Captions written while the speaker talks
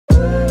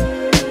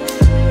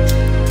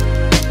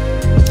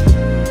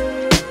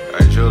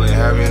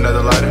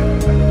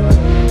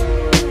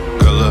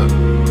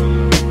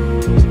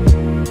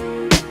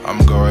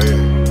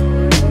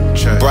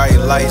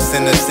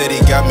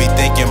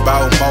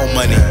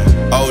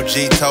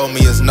G told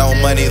me it's no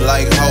money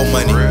like hoe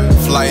money.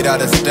 Flight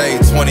out of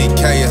state,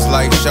 20K is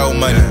like show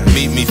money.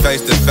 Meet me face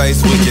to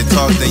face, we can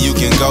talk, then you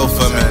can go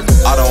for me.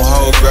 I don't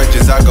hold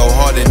grudges, I go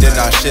harder than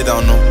I shit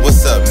on them.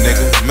 What's up,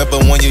 nigga? Remember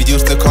when you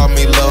used to call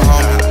me lil'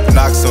 homie?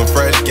 Knock some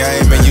fresh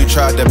game and you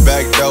tried to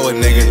backdoor a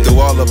nigga. Through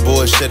all the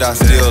bullshit, I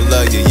still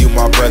love you, you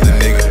my brother,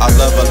 nigga. I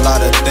love a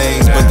lot of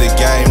things, but the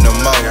game the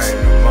most.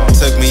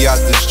 Took me out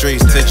the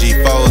streets to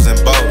G4s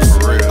and boats.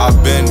 I've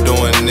been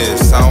doing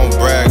this, I don't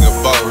brag or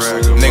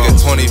boast. Nigga,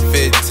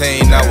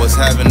 2015, I was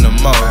having the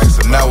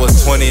most. Now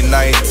it's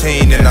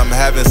 2019 and I'm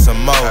having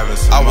some more.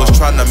 I was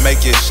trying to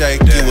make it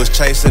shake, you was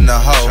chasing the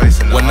hoe.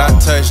 When I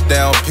touch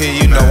down P,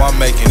 you know I'm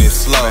making it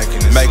slow.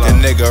 Make a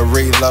nigga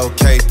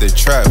relocate the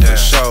trap for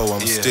sure,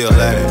 I'm still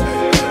at it.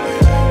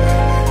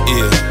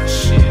 Yeah,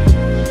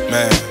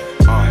 man,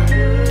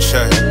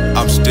 check,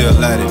 I'm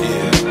still at it,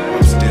 yeah,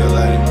 I'm still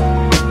at it.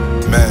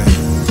 Man,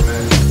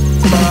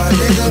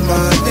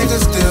 my nigga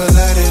still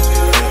at it.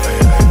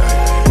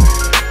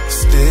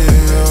 Still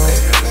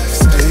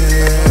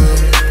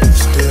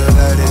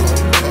at it.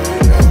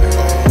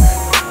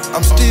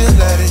 I'm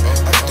still at it,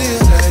 I'm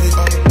still at it.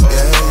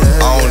 Yeah.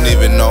 I don't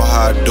even know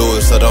how I do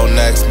it, so don't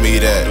ask me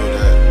that.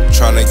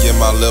 Tryna give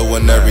my little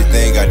one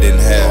everything I didn't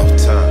have.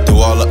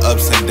 Through all the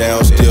ups and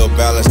downs, still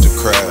balance the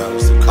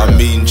crowd. I'm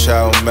eating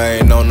chow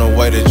mein on the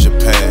way to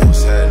Japan.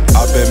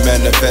 I've been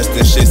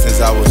manifesting shit since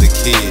I was a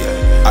kid.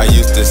 I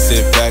used to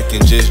sit back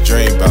and just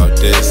dream about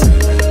this.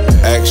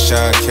 Ask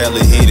Sean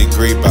Kelly, he'd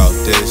agree about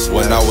this.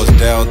 When I was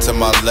down to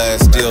my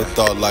last, still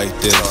thought like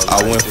this.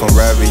 I went from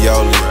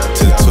ravioli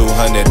to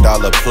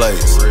 $200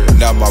 plates.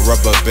 Now my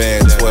rubber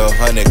band,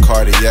 1200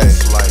 Cartier.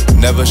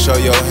 Never show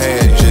your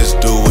hand, just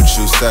do what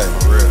you say.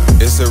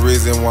 It's the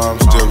reason why I'm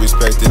still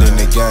respected in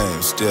the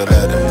game, still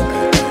at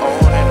it.